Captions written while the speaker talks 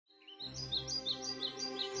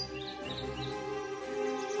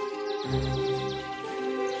The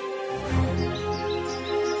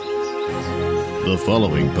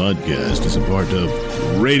following podcast is a part of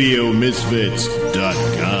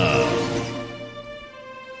RadioMisfits.com.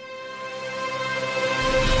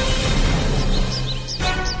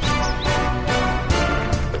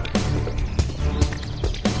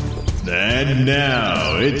 And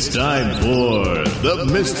now it's time for the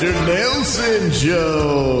Mr. Nailsin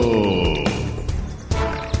Show.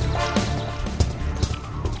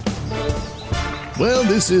 Well,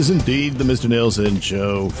 this is indeed the Mr. Nailsin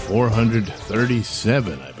Show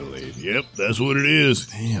 437, I believe. Yep, that's what it is.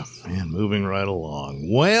 Damn, man, moving right along.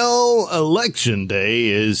 Well, Election Day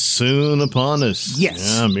is soon upon us.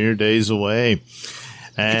 Yes. Yeah, mere days away.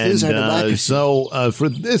 And so for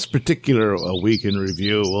this particular week in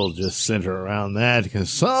review, we'll just center around that because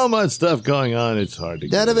so much stuff going on, it's hard to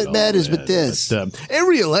get none of it matters but this. But,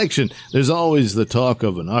 every election, there's always the talk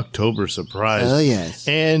of an October surprise. Oh, yes.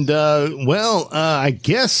 And, I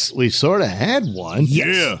guess we sort of had one.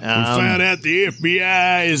 Yes. Yeah. We found out the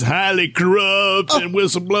FBI is highly corrupt and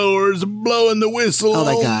whistleblowers are blowing the whistle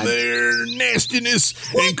on their nastiness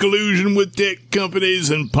and collusion with tech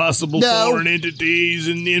companies and possible foreign entities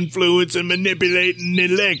and influence and manipulating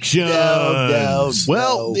elections.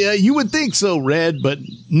 Well, yeah, you would think so, Red, but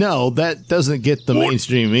no, that doesn't get the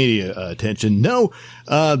mainstream media attention. No,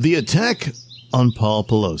 the attack on Paul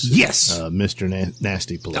Pelosi. Yes. Mr.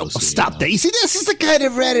 Nasty Pelosi. Oh, stop that. You see, this is the kind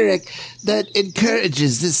of rhetoric that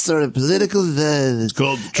encourages this sort of political violence. It's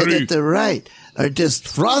called the truth. And that the right are just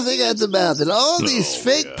frothing at the mouth and all these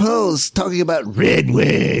fake polls talking about red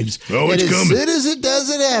waves. Oh, and it's as coming. soon as it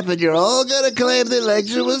doesn't happen, you're all going to claim the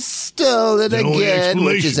election was stolen again,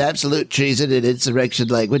 which is absolute treason and insurrection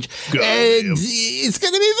language. It's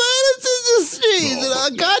going to be violence in the streets,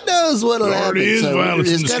 and God knows what'll happen. So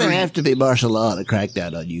there's going to have to be martial law to crack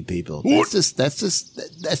down on you people. That's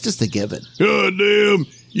just a given. God damn,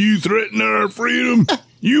 you threaten our freedom?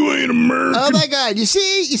 You ain't American. Oh my God! You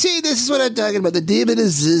see, this is what I'm talking about. The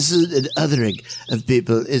demonization and othering of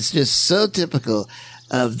people is just so typical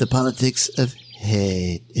of the politics of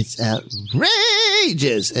hate. It's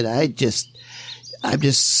outrageous, and I'm just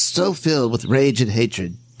so filled with rage and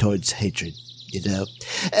hatred towards hatred. You know,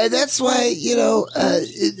 and that's why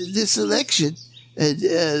this election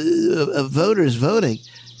of voters voting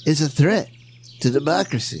is a threat to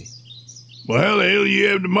democracy. Well, how the hell you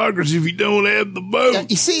have democracy if you don't have the vote? Now,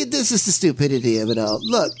 you see, this is the stupidity of it all.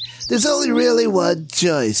 Look, there's only really one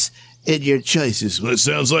choice in your choices. Well, it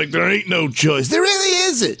sounds like there ain't no choice. There really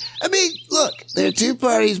isn't. I mean, look, there are two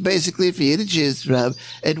parties basically for you to choose from,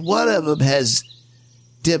 and one of them has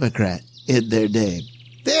Democrat in their name.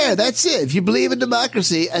 There, that's it. If you believe in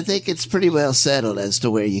democracy, I think it's pretty well settled as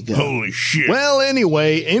to where you go. Holy shit. Well,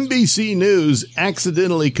 anyway, NBC News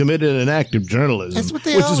accidentally committed an act of journalism, That's what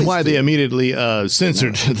they which is always why do. they immediately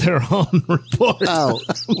censored their own report. Oh,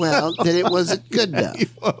 well, then it wasn't good enough.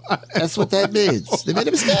 That's what that means. They made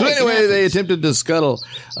a mistake. So anyway, they attempted to scuttle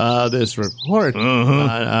this report,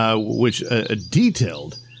 which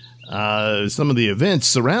detailed some of the events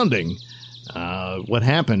surrounding what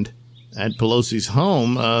happened at Pelosi's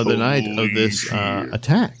home the night of this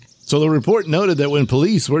attack. So the report noted that when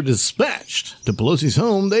police were dispatched to Pelosi's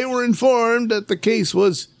home, they were informed that the case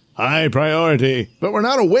was high priority, but were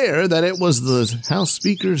not aware that it was the House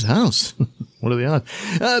Speaker's house. What are the odds?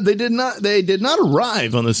 They did not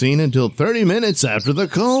arrive on the scene until 30 minutes after the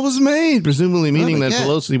call was made, presumably meaning that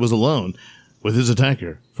Pelosi was alone with his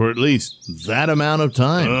attacker for at least that amount of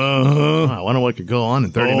time. I wonder what could go on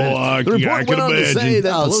in 30 minutes. The report went on to say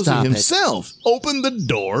that Pelosi himself opened the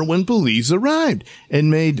door when police arrived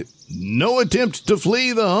and made no attempt to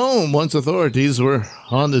flee the home once authorities were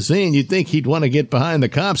on the scene. You'd think he'd want to get behind the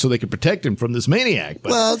cops so they could protect him from this maniac.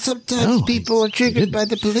 But well, sometimes people are triggered by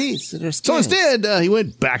the police. So instead, he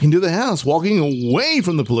went back into the house, walking away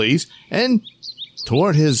from the police and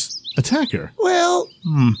toward his attacker. Well...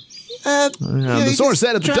 the source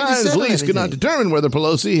said at the time the police could not determine whether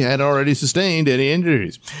Pelosi had already sustained any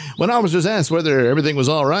injuries. When officers asked whether everything was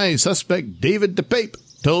all right, suspect David DePape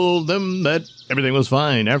told them that everything was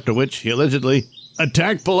fine, after which he allegedly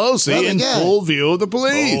attacked Pelosi in full view of the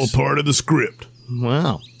police. All part of the script.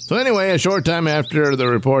 Wow. So anyway, a short time after the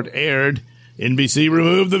report aired, NBC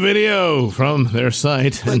removed the video from their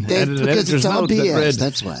site and added an editor's note that read,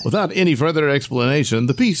 that's why. Without any further explanation,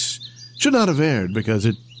 the piece should not have aired because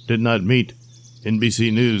it did not meet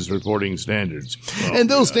NBC News reporting standards. And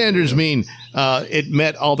those standards mean it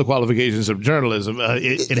met all the qualifications of journalism.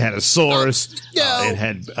 It had a source. It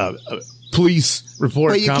had police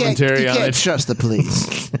report commentary on it. You can't trust the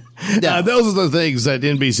police. Those are the things that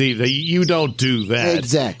NBC, you don't do that.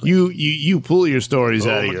 Exactly. You pull your stories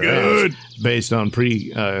out of your ass based on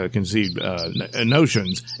preconceived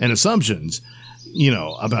notions and assumptions,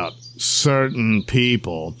 about certain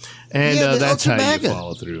people. And that's how you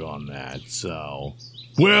follow through on that. So...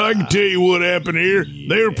 Well, I can tell you what happened here.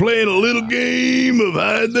 They were playing a little game of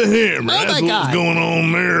hide the hammer. That's what's going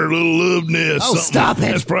on there, a little love nest. Oh, stop it.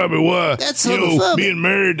 That's probably why, that's homophobic. Being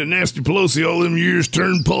married to Nasty Pelosi all them years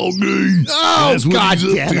turned Paul gay. Oh, that's what God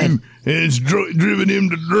he's up damn to. it. And it's driven him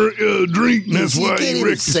to drink, and that's why he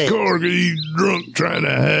wrecked his car, because he's drunk trying to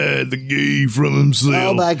hide the gay from himself.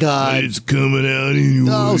 Oh, my God. But it's coming out anyway.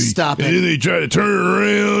 Oh, stop it. And then they try to turn it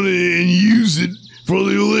around and use it for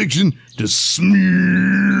the election to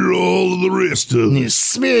smear all of the rest of it.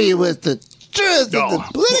 Smear you with the truth of the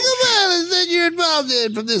political violence that you're involved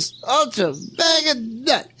in from this ultra mega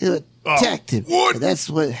nut who attacked him. What? And that's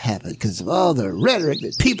what happened because of all the rhetoric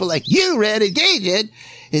that people like you, Red, engage in.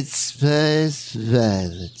 It's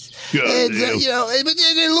violence. But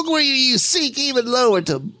then look where you sink even lower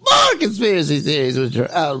to more conspiracy theories, which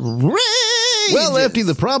are outrageous. Well, Lefty,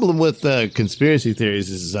 the problem with conspiracy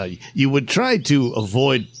theories is you would try to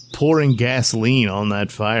avoid pouring gasoline on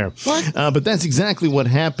that fire. What? But that's exactly what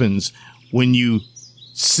happens when you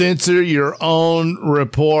censor your own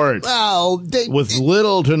report with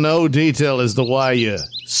little to no detail as to why you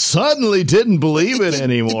suddenly didn't believe it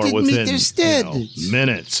anymore within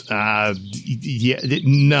minutes. No.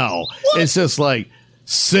 What? It's just like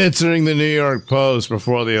censoring the New York Post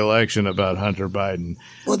before the election about Hunter Biden.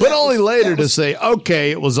 But only later to say,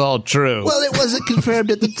 okay, it was all true. Well, it wasn't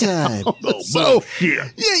confirmed at the time.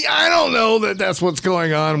 I don't know that's what's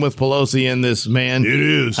going on with Pelosi and this man. It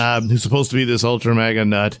is. Who's supposed to be this ultra mega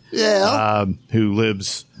nut. Yeah. Who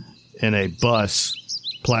lives in a bus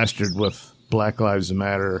plastered with Black Lives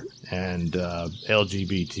Matter and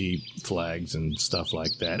LGBT flags and stuff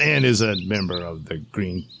like that. And is a member of the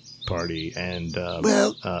Green Party and a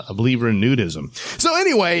believer in nudism. So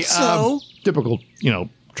anyway, typical,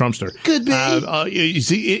 Trumpster. Could be. You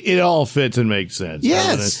see, it all fits and makes sense.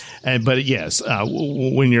 Yes. But yes,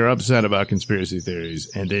 when you're upset about conspiracy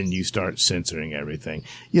theories and then you start censoring everything,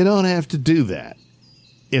 you don't have to do that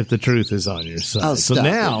if the truth is on your side. Oh, so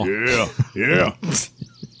now, yeah.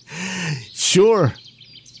 Sure,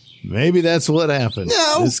 maybe that's what happened.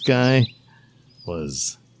 No. This guy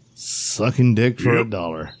was sucking dick for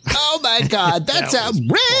 $1. Oh, my God. That's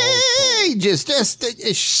outrageous. Just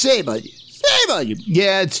shame on you. Shame on you.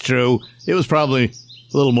 Yeah, it's true. It was probably a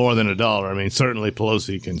little more than $1. I mean, certainly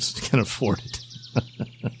Pelosi can afford it.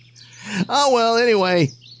 Oh, well,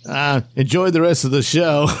 anyway, enjoy the rest of the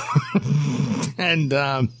show. And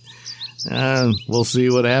we'll see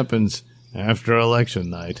what happens after election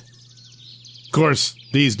night. Of course,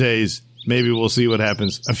 these days, maybe we'll see what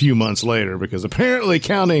happens a few months later, because apparently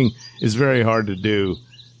counting is very hard to do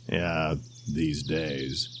these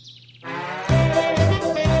days.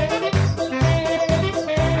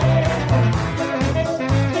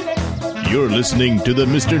 You're listening to the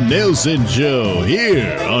Mr. Nailsin Show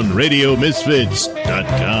here on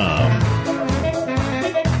RadioMisfits.com.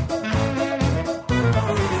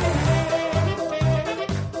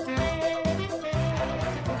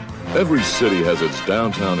 Every city has its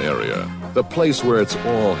downtown area, the place where it's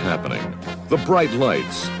all happening. The bright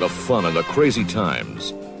lights, the fun, and the crazy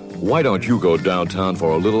times. Why don't you go downtown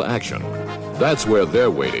for a little action? That's where they're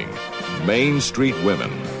waiting. Main Street Women.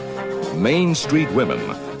 Main Street Women,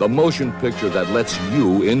 the motion picture that lets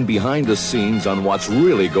you in behind the scenes on what's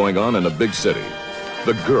really going on in a big city.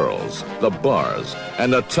 The girls, the bars,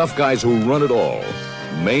 and the tough guys who run it all.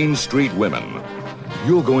 Main Street Women.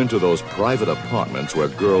 You'll go into those private apartments where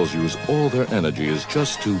girls use all their energies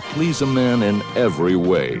just to please a man in every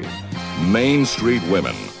way. Main Street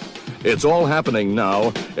Women. It's all happening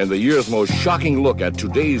now in the year's most shocking look at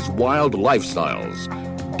today's wild lifestyles.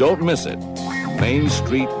 Don't miss it. Main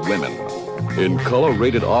Street Women. In color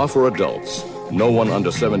rated R for adults. No one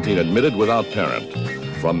under 17 admitted without parent.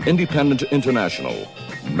 From Independent International.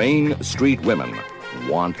 Main Street Women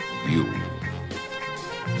want you.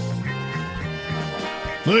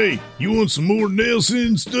 Hey, you want some more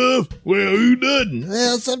Nailsin stuff? Well, who doesn't?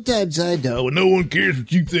 Well, sometimes I don't. Oh, no one cares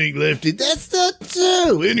what you think, Lefty. That's not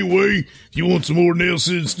true. Well, anyway, if you want some more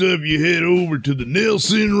Nailsin stuff, you head over to the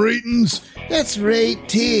Nailsin ratings. That's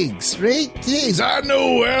ratings. Ratings. I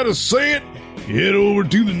know how to say it. You head over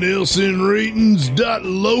to the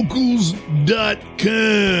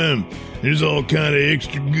NailsinRatings.locals.com. There's all kind of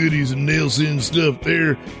extra goodies and Nailsin stuff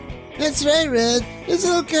there. That's right, Red. There's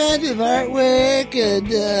all kind of artwork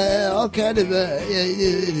and all kind of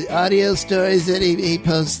audio stories that he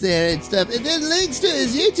posts there and stuff. And then links to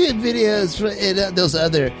his YouTube videos and those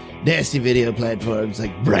other nasty video platforms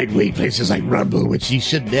like right-wing places like Rumble, which you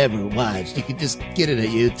should never watch. You can just get it at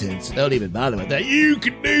YouTube, so don't even bother with that. You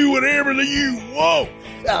can do whatever you want.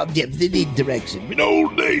 Oh, yeah, they need direction.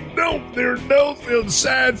 No, they don't. They're adults. They'll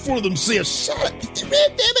decide for themselves. Shut up,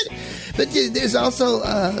 Red, damn it. But there's also,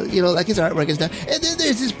 like his artwork and stuff. And then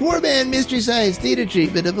there's this poor man Mystery Science Theater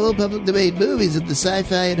treatment of old public domain movies of the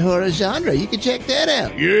sci-fi and horror genre. You can check that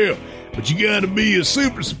out. Yeah, but you gotta be a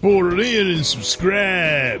super supporter then and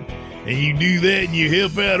subscribe. And you do that and you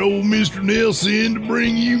help out old Mr. Nailsin to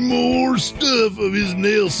bring you more stuff of his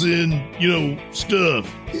Nailsin,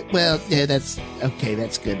 stuff. Well, yeah, that's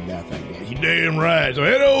good enough, I guess. You're damn right. So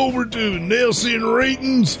head over to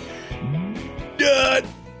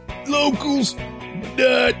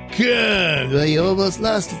nailsinratings.locals.com. Well, you almost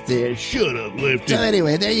lost it there. Shut up, Lefty. So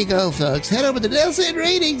anyway, there you go, folks. Head over to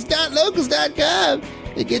nailsinratings.locals.com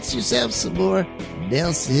and get yourself some more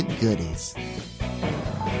Nailsin goodies.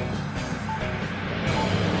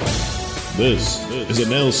 This is a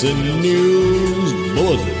Nailsin News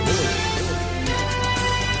Bulletin.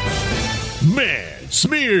 Man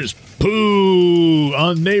smears poo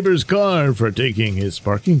on neighbor's car for taking his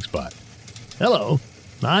parking spot. Hello,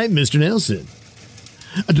 I'm Mr. Nailsin.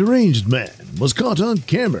 A deranged man was caught on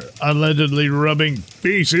camera allegedly rubbing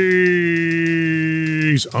feces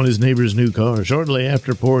on his neighbor's new car shortly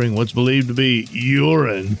after pouring what's believed to be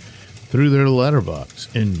urine through their letterbox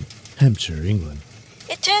in Hampshire, England.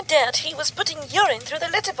 It turned out he was putting urine through the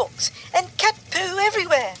letterbox and cat poo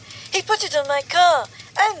everywhere. He put it on my car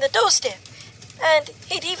and the doorstep. And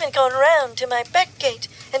he'd even gone round to my back gate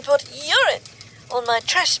and put urine on my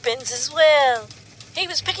trash bins as well. He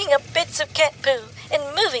was picking up bits of cat poo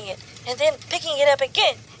and moving it, and then picking it up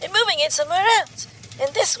again and moving it somewhere else.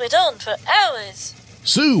 And this went on for hours.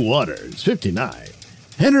 Sue Waters, 59,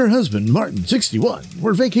 and her husband, Martin, 61,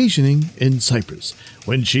 were vacationing in Cyprus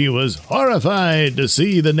when she was horrified to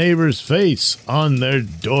see the neighbor's face on their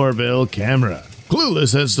doorbell camera.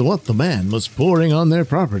 Clueless as to what the man was pouring on their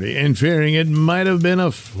property and fearing it might have been a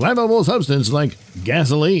flammable substance like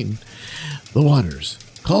gasoline, the Waters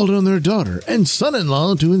called on their daughter and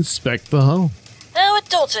son-in-law to inspect the home. Our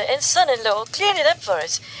daughter and son-in-law cleared it up for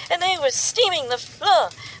us, and they were steaming the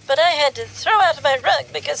floor, but I had to throw out my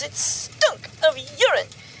rug because it stunk of urine.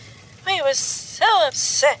 We were so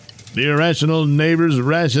upset. The irrational neighbor's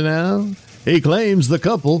rationale? He claims the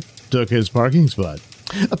couple took his parking spot.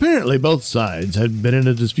 Apparently, both sides had been in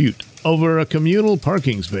a dispute over a communal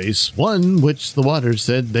parking space, one which the Waters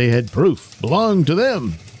said they had proof belonged to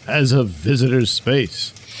them as a visitor's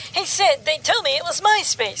space. He said they told me it was my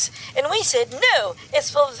space, and we said no, it's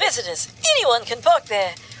for visitors. Anyone can park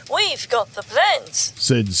there. We've got the plans,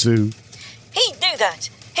 said Sue. He knew that.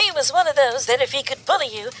 He was one of those that if he could bully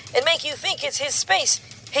you and make you think it's his space,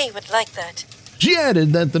 he would like that. She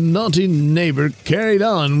added that the naughty neighbor carried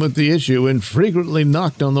on with the issue and frequently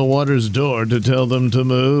knocked on the Waters' door to tell them to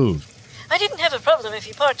move. I didn't have a problem if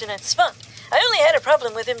he parked in that spot. I only had a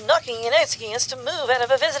problem with him knocking and asking us to move out of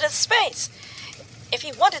a visitor's space. If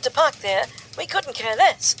he wanted to park there, we couldn't care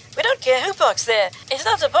less. We don't care who parks there. It's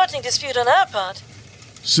not a parking dispute on our part.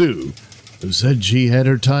 Sue, who said she had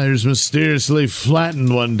her tires mysteriously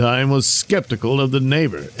flattened one time, was skeptical of the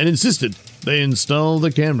neighbor and insisted they install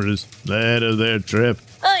the cameras ahead of their trip.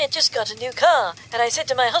 I had just got a new car, and I said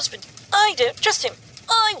to my husband, I don't trust him.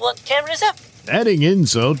 I want cameras up. Adding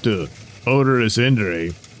insult to odorous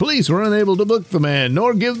injury, police were unable to book the man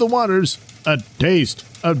nor give the Waters a taste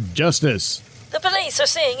of justice. The police are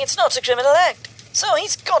saying it's not a criminal act, so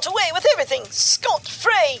he's got away with everything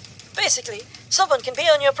scot-free. Basically, someone can be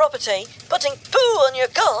on your property, putting poo on your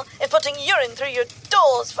car and putting urine through your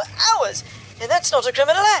doors for hours, and that's not a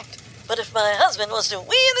criminal act. But if my husband was to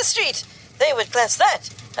wee in the street, they would class that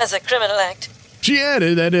as a criminal act. She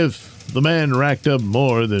added that if the man racked up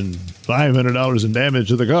more than $500 in damage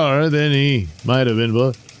to the car, then he might have been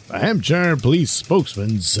booked. A Hampshire police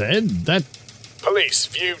spokesman said that police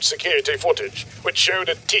viewed security footage which showed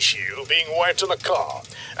a tissue being wiped on the car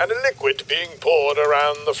and a liquid being poured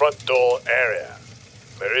around the front door area.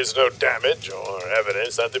 There is no damage or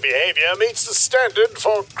evidence that the behavior meets the standard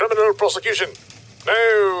for criminal prosecution.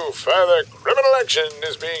 No further criminal action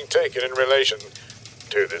is being taken in relation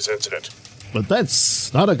to this incident. But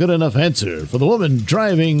that's not a good enough answer for the woman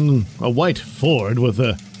driving a white Ford with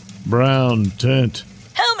a brown tint.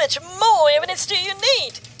 How much more evidence do you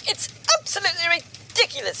need? It's absolutely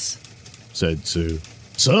ridiculous, said Sue.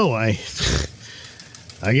 So I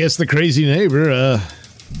guess the crazy neighbor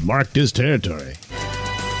marked his territory.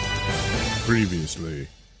 Previously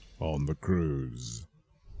on the cruise.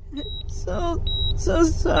 So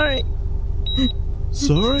sorry.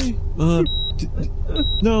 Sorry?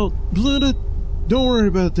 No, Belinda, don't worry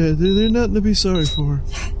about that. There's nothing to be sorry for.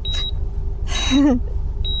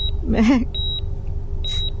 Mac.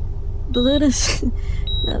 Belinda's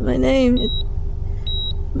not my name.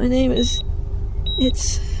 My name is...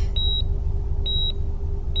 It's...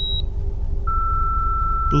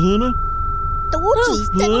 Belinda?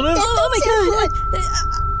 Belinda? Oh my God!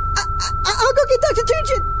 I'll go get Dr.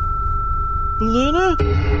 Turgeon! Belinda?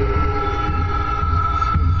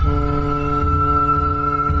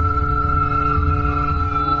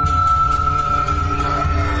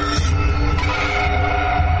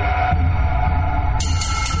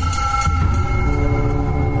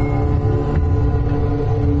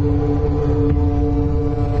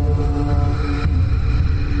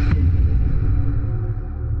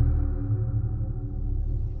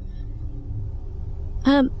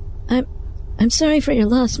 I'm sorry for your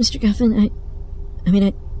loss, Mr. Guffin.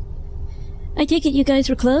 I take it you guys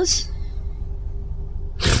were close?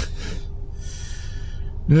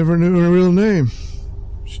 Never knew her real name.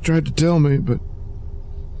 She tried to tell me, but...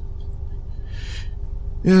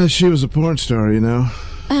 Yeah, she was a porn star, you know.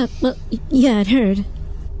 Well, yeah, I'd heard.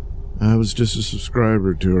 I was just a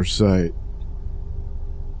subscriber to her site.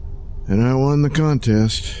 And I won the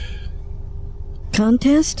contest.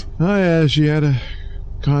 Contest? Oh, yeah, she had a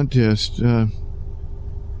contest.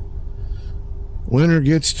 Winner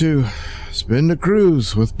gets to spend a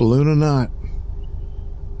cruise with Balloon Knot.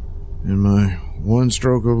 In my one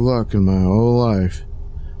stroke of luck in my whole life,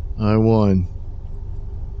 I won.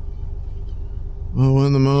 Well,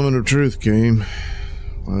 when the moment of truth came,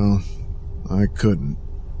 well, I couldn't.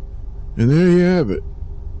 And there you have it.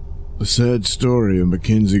 The sad story of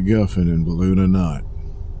Mackenzie Guffin and Balloon Knot.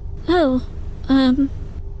 Oh, I'm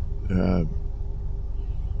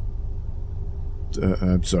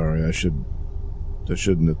sorry. I shouldn't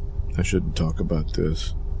talk about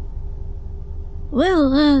this.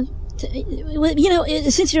 well,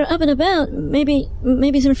 since you're up and about, maybe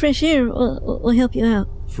some fresh air will help you out.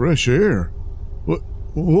 Fresh air?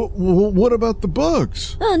 What about the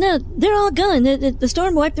bugs? Oh, no, they're all gone. The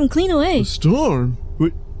storm wiped them clean away. The storm?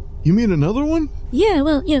 What, you mean another one? Yeah,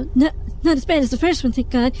 well, not as bad as the first one, thank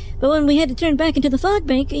God. But when we had to turn back into the fog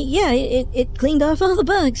bank, yeah, it cleaned off all the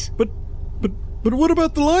bugs. But what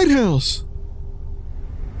about the lighthouse?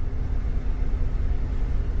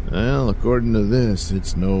 Well, according to this,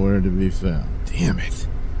 it's nowhere to be found. Damn it.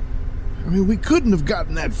 I mean, we couldn't have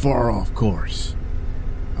gotten that far off course.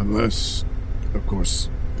 Unless, of course,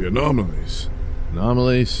 the anomalies.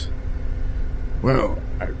 Anomalies? Well,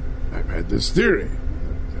 I've had this theory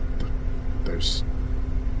that there's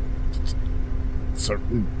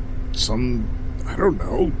some, I don't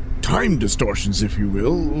know, time distortions, if you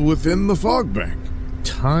will, within the fog bank.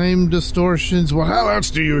 Time distortions? Well, how else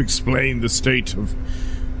do you explain the state of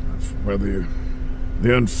well,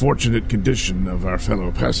 the unfortunate condition of our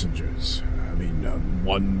fellow passengers? I mean, on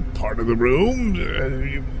one part of the room,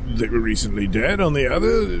 they were recently dead. On the other,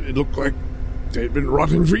 it looked like they'd been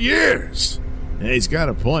rotting for years. Yeah, he's got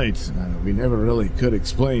a point. We never really could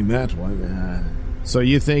explain that one. So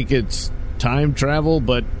you think it's time travel,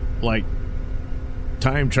 but like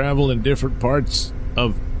time travel in different parts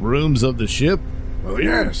of rooms of the ship? Well,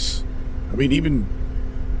 yes. I mean, even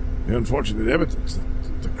the unfortunate evidence.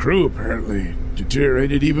 The crew apparently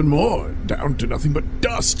deteriorated even more, down to nothing but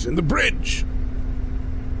dust in the bridge.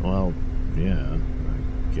 Well, yeah,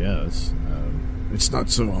 I guess. It's not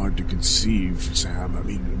so hard to conceive, Sam. I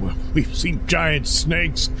mean, well, we've seen giant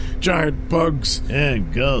snakes, giant bugs.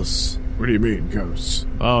 And ghosts. What do you mean, ghosts?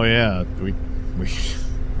 Oh, yeah,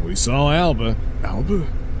 we saw Alba. Alba?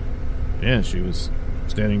 Yeah, she was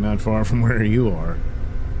standing not far from where you are.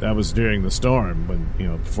 That was during the storm,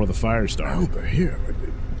 when, before the fire started. Alba, here.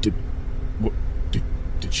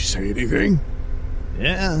 Did she say anything?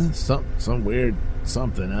 Yeah, some weird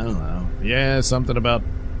something, I don't know. Yeah, something about,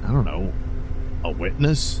 I don't know, a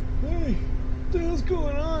witness? Hey, what the hell's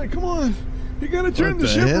going on? Come on. You gotta turn What the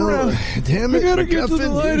ship hell? around. Damn it, we gotta get to the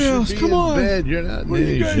MacGuffin, lighthouse. you should be Come in on. bed. You're not What are in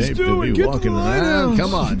you any guys shape doing? to be Get to walking the around. lighthouse.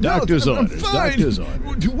 Come on, No, doctor's I'm orders. fine. Doctor's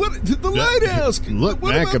orders. What? The lighthouse. Look,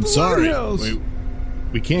 what Mac, about I'm the sorry. lighthouse?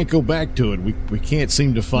 We can't go back to it. We can't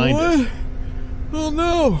seem to find it. Oh,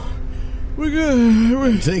 no. We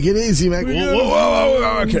Take it easy, Mac. We Whoa, gotta-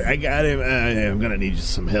 whoa. Okay, I got him. I'm gonna need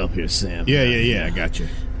some help here, Sam. Yeah, I got you.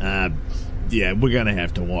 Yeah, we're gonna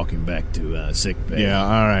have to walk him back to sick bay. Yeah,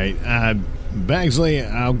 all right. Bagsley,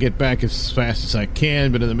 I'll get back as fast as I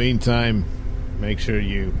can, but in the meantime, make sure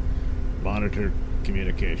you monitor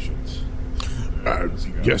communications.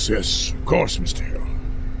 Yes, of course, Mr. Hill.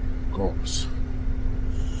 Of course.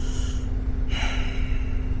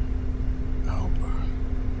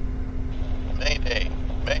 Mayday,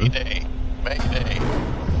 Mayday, Mayday.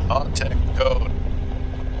 Contact code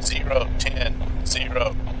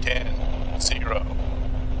 010-010-0.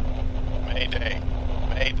 Mayday,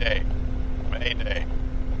 Mayday, Mayday.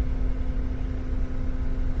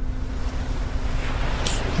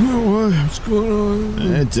 What's going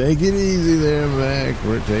on? Take it easy there, Mac.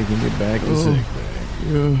 We're taking you back to sick bay.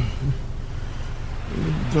 Yeah.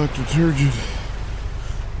 Dr. Turgid.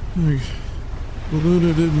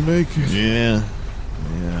 Luna didn't make it. Yeah,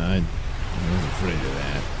 I was afraid of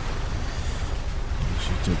that.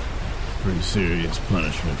 She took pretty serious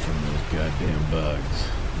punishment from those goddamn bugs.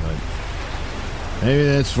 But maybe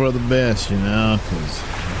that's for the best, because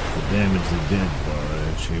the damage they did for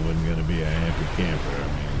her, she wasn't going to be a happy camper. I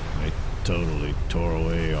mean, they totally tore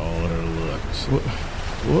away all her looks.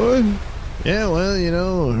 What? Yeah,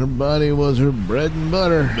 well, her body was her bread and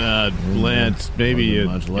butter. Lance, maybe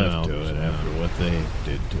wasn't much left to it after what they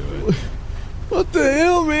did to it. What the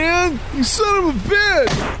hell, man? You son of a bitch!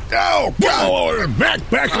 Oh, God!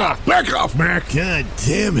 Back off, Mac! God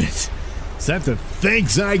damn it. Is that the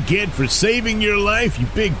thanks I get for saving your life, you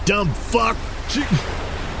big dumb fuck?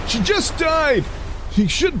 She just died! You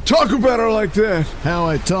shouldn't talk about her like that! How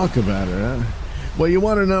I talk about her, huh? Well, you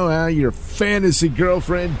want to know how your fantasy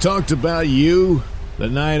girlfriend talked about you the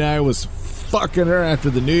night I was fucking her after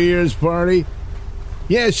the New Year's party?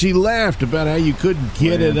 Yeah, she laughed about how you couldn't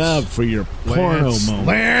get it up for your porno moment.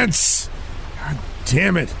 Lance! God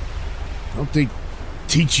damn it. Don't they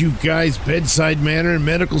teach you guys bedside manner in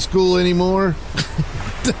medical school anymore?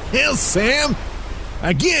 What the hell, Sam?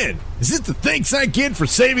 Again, is it the thanks I get for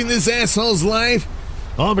saving this asshole's life?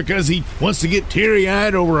 All because he wants to get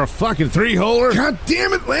teary-eyed over a fucking three-holer? God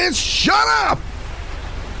damn it, Lance! Shut up!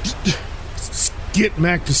 Get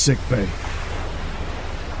Mac to sick bay.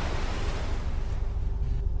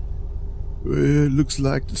 Well, it looks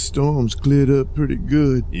like the storm's cleared up pretty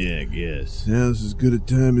good. Yeah, I guess. Now's as good a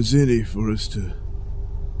time as any for us to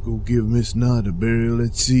go give Miss Knott a burial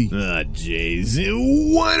at sea. Ah, jeez.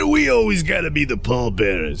 Why do we always gotta be the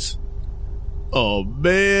pallbearers? Oh,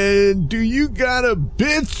 man, do you got a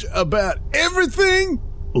bitch about everything?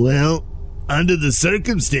 Well, under the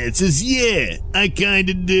circumstances, yeah, I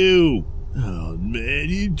kinda do. Oh, man,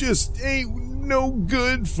 you just ain't no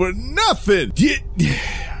good for nothing.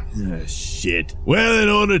 Shit. Well, in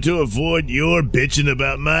order to avoid your bitching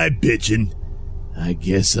about my bitching, I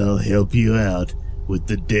guess I'll help you out with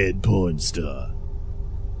the dead porn star.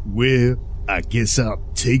 Well, I guess I'll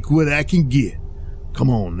take what I can get. Come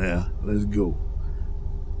on now, let's go.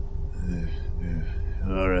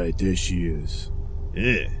 All right, there she is.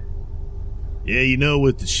 Yeah. Yeah,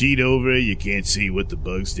 with the sheet over her, you can't see what the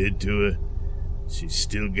bugs did to her. She's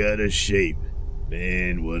still got her shape.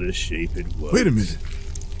 Man, what a shape it was. Wait a minute.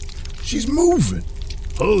 She's moving.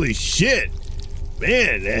 Holy shit.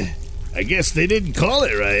 Man, I guess they didn't call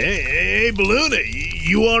it right. Hey, Balloona,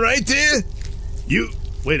 you all right there?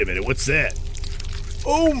 Wait a minute, what's that?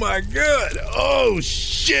 Oh, my God. Oh,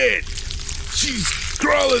 shit. She's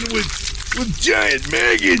crawling with giant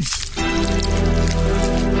maggots.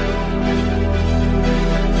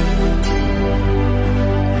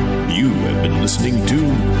 You have been listening to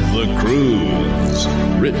The Cruise,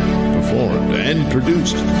 written, performed, and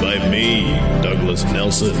produced by me, Douglas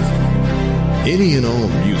Nailsin. Any and all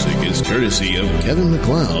music is courtesy of Kevin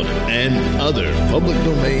MacLeod and other public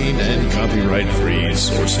domain and copyright-free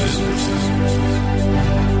sources.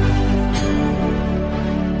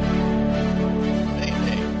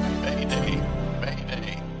 Mayday, Mayday,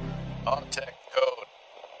 Mayday. Contact code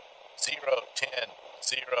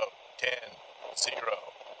 010-010-0.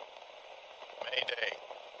 Mayday,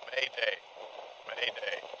 Mayday,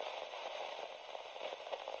 Mayday.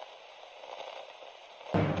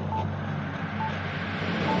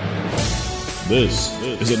 This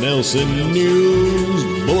is a Nailsin News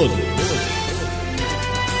Bulletin.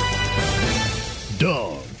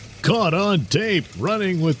 Dog caught on tape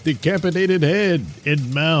running with decapitated head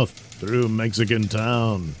in mouth through Mexican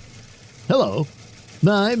town. Hello,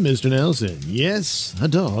 I'm Mr. Nailsin. Yes, a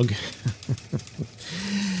dog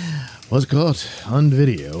was caught on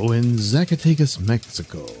video in Zacatecas,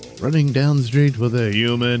 Mexico, running down the street with a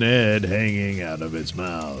human head hanging out of its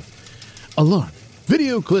mouth. Alarm.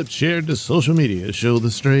 Video clips shared to social media show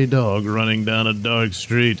the stray dog running down a dark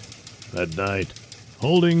street at night,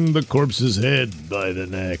 holding the corpse's head by the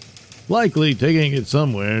neck, likely taking it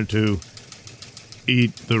somewhere to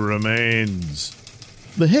eat the remains.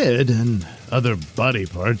 The head and other body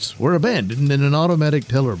parts were abandoned in an automatic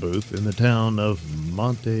teller booth in the town of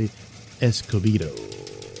Monte Escobedo.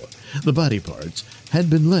 The body parts had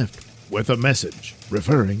been left with a message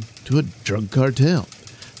referring to a drug cartel.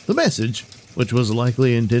 The message, which was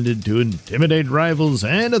likely intended to intimidate rivals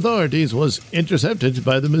and authorities, was intercepted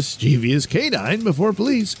by the mischievous canine before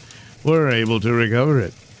police were able to recover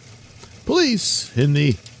it. Police in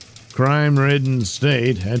the crime-ridden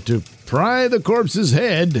state had to pry the corpse's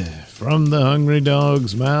head from the hungry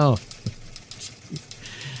dog's mouth.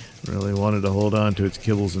 Really wanted to hold on to its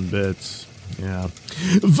kibbles and bits. Yeah.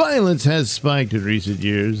 Violence has spiked in recent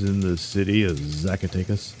years in the city of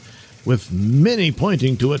Zacatecas, with many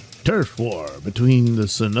pointing to a turf war between the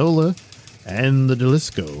Sonora and the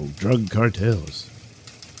Jalisco drug cartels,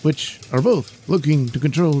 which are both looking to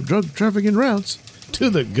control drug trafficking routes to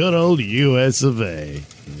the good old U.S. of A.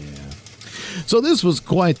 Yeah. So this was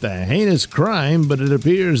quite the heinous crime, but it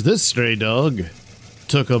appears this stray dog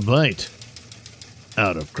took a bite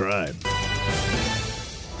out of crime.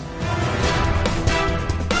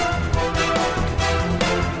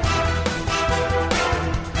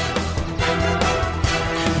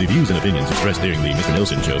 The views and opinions expressed during the Mr.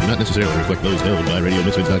 Nailsin Show do not necessarily reflect those held by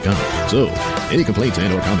RadioMisfits.com. So, any complaints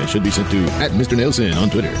and or comments should be sent to @Mr. Nailsin on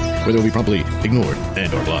Twitter, where they will be promptly ignored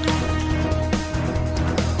and or blocked.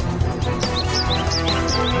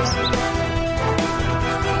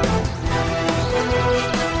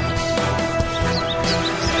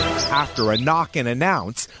 After a knock and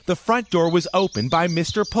announce, the front door was opened by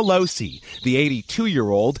Mr. Pelosi. The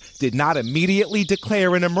 82-year-old did not immediately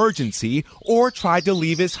declare an emergency or try to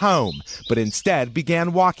leave his home, but instead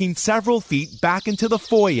began walking several feet back into the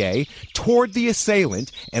foyer toward the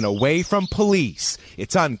assailant and away from police.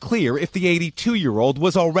 It's unclear if the 82-year-old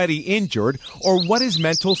was already injured or what his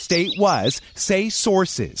mental state was, say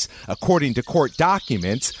sources. According to court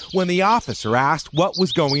documents, when the officer asked what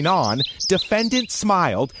was going on, defendant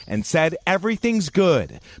smiled and said everything's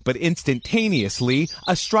good. But instantaneously,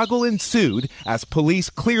 a struggle ensued as police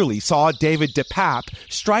clearly saw David DePape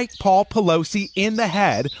strike Paul Pelosi in the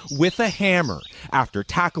head with a hammer. After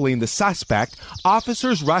tackling the suspect,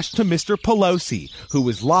 officers rushed to Mr. Pelosi, who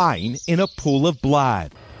was lying in a pool of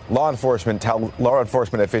blood. Law enforcement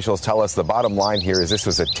officials tell us the bottom line here is this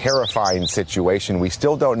was a terrifying situation. We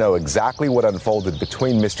still don't know exactly what unfolded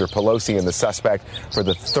between Mr. Pelosi and the suspect for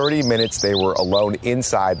the 30 minutes they were alone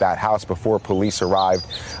inside that house before police arrived.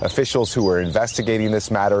 Officials who were investigating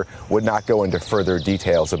this matter would not go into further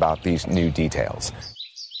details about these new details.